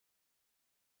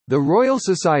The Royal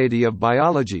Society of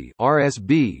Biology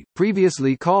 (RSB),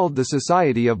 previously called the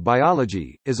Society of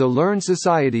Biology, is a learned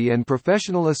society and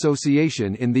professional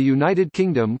association in the United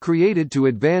Kingdom created to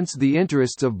advance the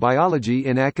interests of biology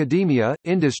in academia,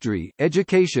 industry,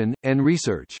 education, and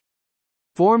research.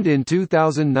 Formed in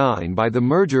 2009 by the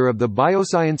merger of the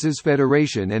Biosciences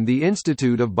Federation and the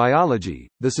Institute of Biology,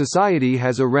 the Society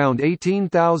has around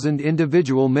 18,000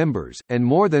 individual members, and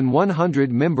more than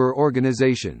 100 member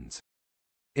organizations.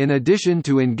 In addition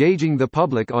to engaging the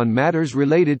public on matters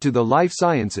related to the life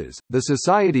sciences, the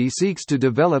Society seeks to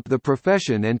develop the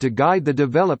profession and to guide the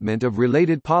development of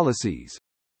related policies.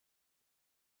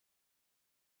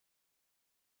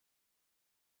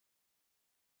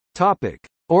 Topic: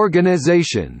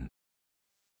 Organization.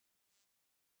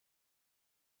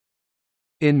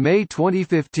 In May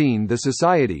 2015, the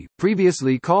Society,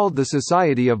 previously called the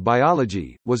Society of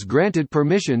Biology, was granted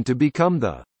permission to become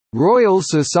the Royal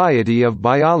Society of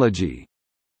Biology.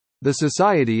 The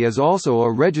Society is also a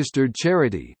registered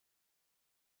charity.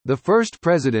 The first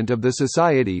president of the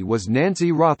Society was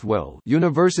Nancy Rothwell,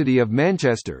 University of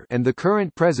Manchester, and the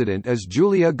current president is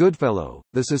Julia Goodfellow.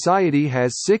 The Society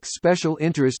has 6 special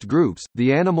interest groups: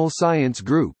 the Animal Science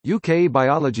Group, UK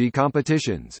Biology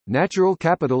Competitions, Natural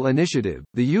Capital Initiative,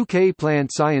 the UK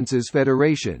Plant Sciences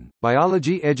Federation,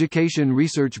 Biology Education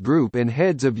Research Group and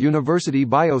Heads of University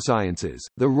Biosciences.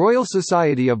 The Royal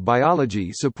Society of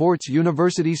Biology supports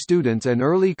university students and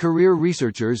early career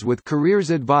researchers with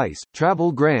careers advice,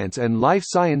 travel grants, and life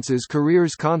sciences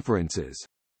careers conferences.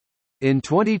 In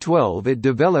 2012 it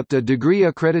developed a degree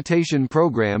accreditation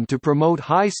program to promote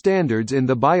high standards in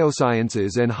the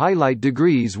biosciences and highlight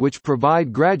degrees which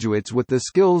provide graduates with the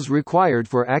skills required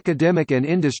for academic and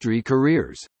industry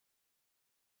careers.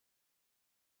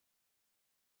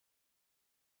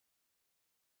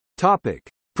 Topic: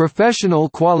 Professional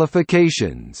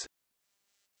qualifications.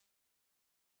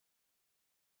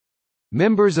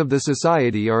 Members of the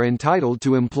Society are entitled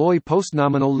to employ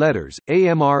postnominal letters,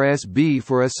 AMRSB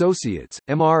for associates,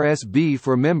 MRSB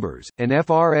for members, and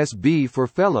FRSB for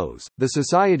fellows. The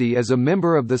Society is a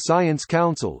member of the Science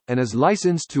Council, and is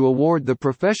licensed to award the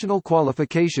professional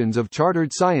qualifications of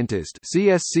Chartered Scientist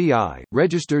 (CSCI),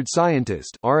 Registered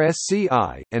Scientist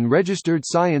 (RSCI), and Registered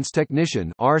Science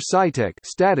Technician (RSciTech)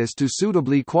 status to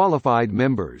suitably qualified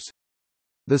members.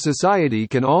 The Society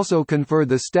can also confer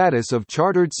the status of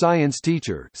Chartered Science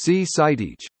Teacher (see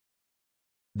CSciTeach).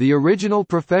 The original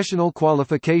professional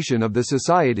qualification of the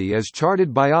Society is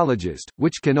Chartered Biologist,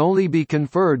 which can only be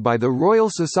conferred by the Royal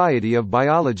Society of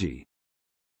Biology.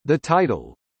 The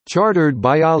title, Chartered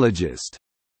Biologist,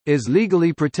 is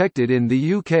legally protected in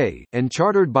the UK, and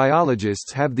Chartered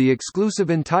Biologists have the exclusive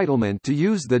entitlement to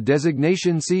use the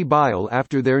designation C.Bio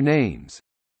after their names.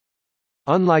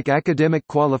 Unlike academic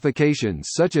qualifications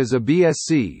such as a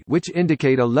BSc, which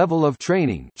indicate a level of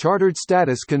training, chartered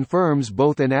status confirms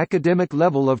both an academic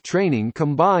level of training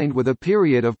combined with a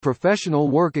period of professional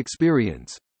work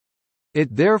experience.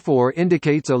 It therefore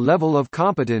indicates a level of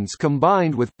competence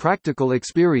combined with practical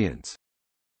experience.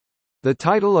 The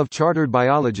title of Chartered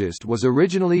Biologist was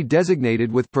originally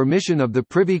designated with permission of the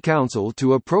Privy Council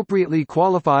to appropriately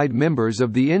qualified members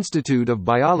of the Institute of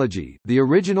Biology, the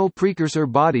original precursor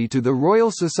body to the Royal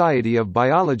Society of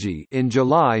Biology, in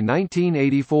July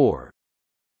 1984.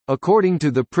 According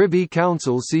to the Privy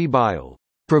Council, C.Bio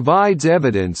provides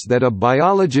evidence that a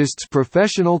biologist's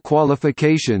professional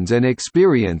qualifications and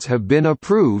experience have been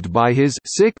approved by his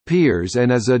peers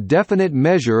and is a definite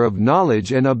measure of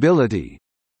knowledge and ability.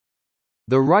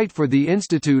 The right for the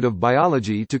Institute of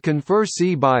Biology to confer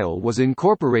C.Bio was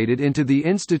incorporated into the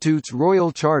Institute's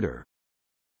Royal Charter.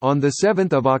 On 7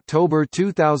 October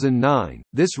 2009,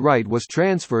 this right was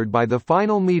transferred by the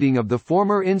final meeting of the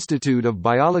former Institute of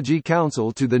Biology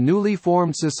Council to the newly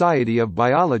formed Society of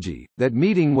Biology. That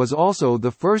meeting was also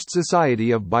the first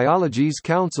Society of Biology's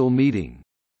Council meeting.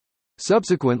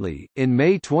 Subsequently, in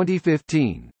May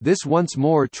 2015, this once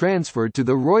more transferred to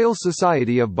the Royal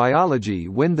Society of Biology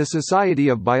when the Society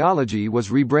of Biology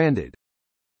was rebranded.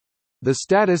 The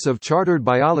status of Chartered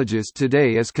Biologist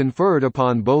today is conferred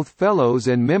upon both fellows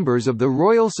and members of the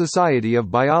Royal Society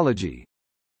of Biology.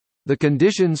 The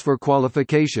conditions for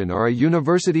qualification are a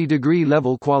university degree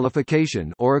level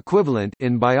qualification or equivalent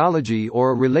in biology or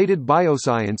a related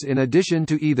bioscience in addition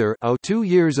to either a 2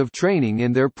 years of training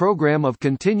in their program of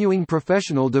continuing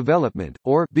professional development,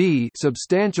 or b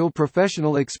substantial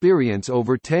professional experience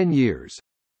over 10 years.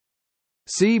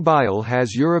 C.Bio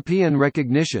has European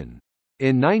recognition.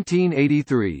 In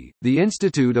 1983, the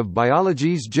Institute of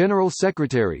Biology's General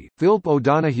Secretary, Philip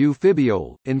O'Donoghue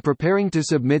Fibiol, in preparing to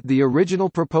submit the original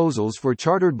proposals for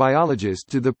chartered biologists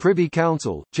to the Privy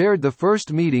Council, chaired the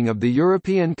first meeting of the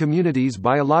European Communities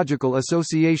Biological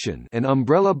Association, an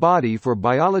umbrella body for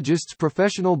biologists'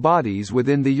 professional bodies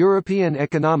within the European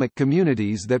Economic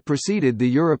Communities that preceded the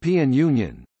European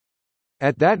Union.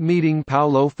 At that meeting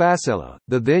Paolo Fasella,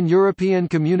 the then European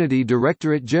Community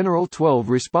Directorate General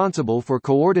 12 responsible for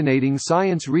coordinating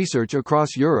science research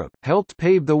across Europe, helped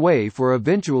pave the way for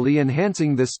eventually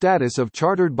enhancing the status of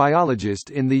chartered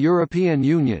biologist in the European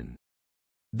Union.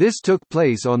 This took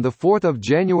place on 4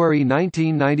 January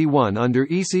 1991 under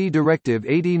EC Directive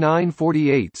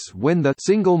 89/48 when the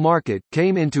 «single market»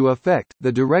 came into effect.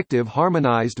 The directive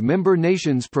harmonized member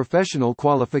nations' professional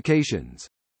qualifications.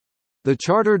 The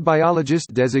chartered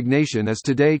biologist designation is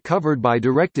today covered by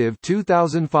Directive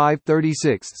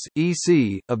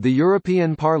 2005/36/EC of the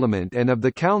European Parliament and of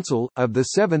the Council of the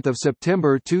 7th of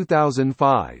September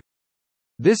 2005.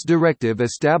 This directive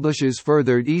establishes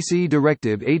furthered EC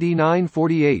Directive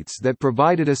 89/48 that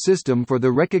provided a system for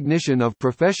the recognition of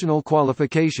professional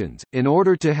qualifications, in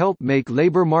order to help make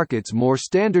labour markets more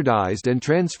standardised and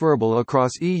transferable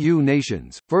across EU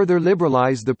nations, further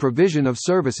liberalise the provision of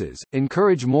services,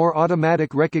 encourage more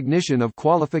automatic recognition of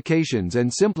qualifications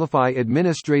and simplify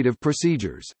administrative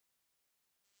procedures.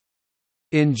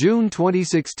 In June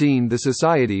 2016 the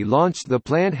Society launched the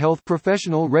Plant Health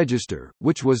Professional Register,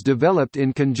 which was developed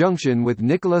in conjunction with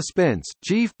Nicola Spence,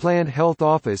 Chief Plant Health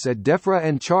Office at DEFRA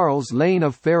and Charles Lane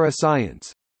of Farah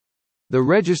Science. The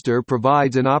register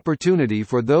provides an opportunity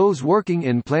for those working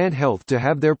in plant health to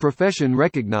have their profession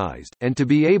recognized, and to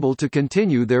be able to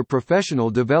continue their professional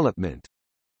development.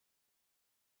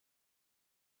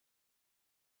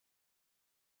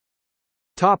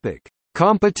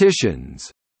 Competitions.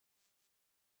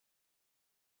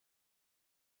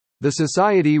 The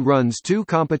Society runs two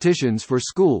competitions for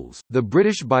schools, the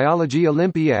British Biology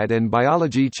Olympiad and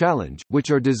Biology Challenge, which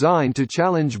are designed to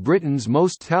challenge Britain's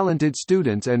most talented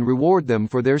students and reward them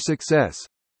for their success.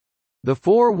 The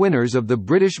four winners of the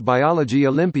British Biology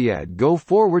Olympiad go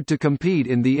forward to compete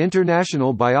in the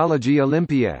International Biology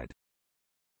Olympiad.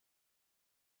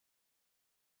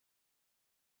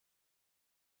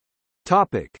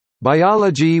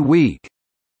 Biology Week.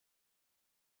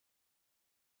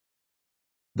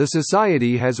 The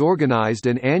Society has organized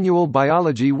an annual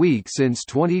Biology Week since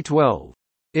 2012.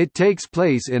 It takes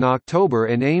place in October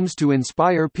and aims to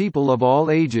inspire people of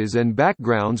all ages and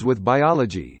backgrounds with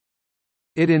biology.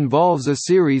 It involves a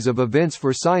series of events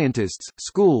for scientists,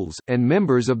 schools, and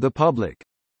members of the public.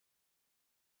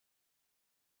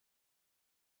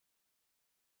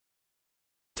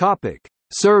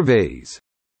 Surveys.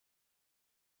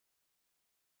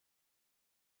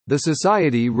 The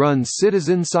Society runs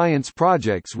citizen science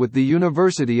projects with the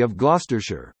University of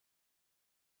Gloucestershire.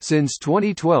 Since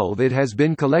 2012 it has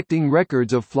been collecting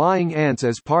records of flying ants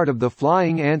as part of the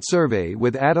Flying Ant Survey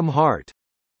with Adam Hart.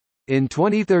 In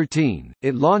 2013,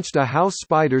 it launched a house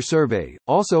spider survey,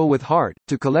 also with Hart,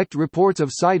 to collect reports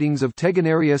of sightings of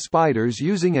Tegenaria spiders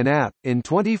using an app. In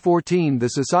 2014, the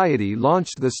Society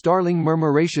launched the Starling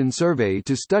Murmuration Survey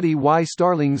to study why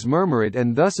starlings murmurate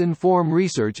and thus inform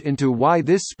research into why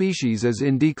this species is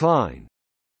in decline.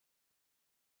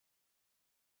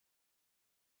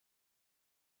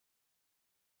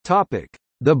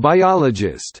 The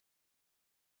Biologist.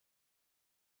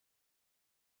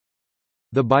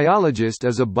 The Biologist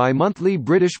is a bi-monthly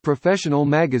British professional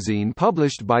magazine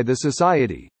published by the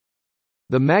Society.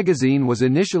 The magazine was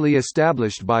initially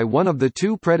established by one of the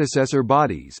two predecessor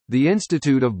bodies, the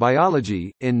Institute of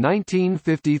Biology, in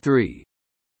 1953.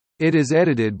 It is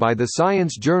edited by the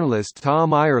science journalist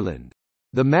Tom Ireland.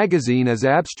 The magazine is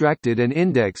abstracted and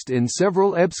indexed in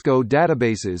several EBSCO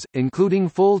databases, including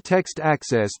full-text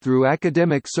access through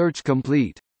Academic Search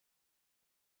Complete.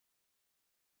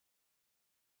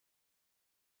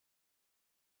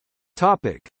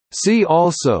 See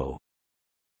also: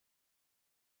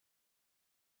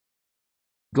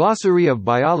 Glossary of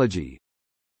biology,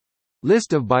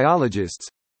 List of biologists,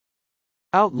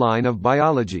 Outline of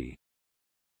biology.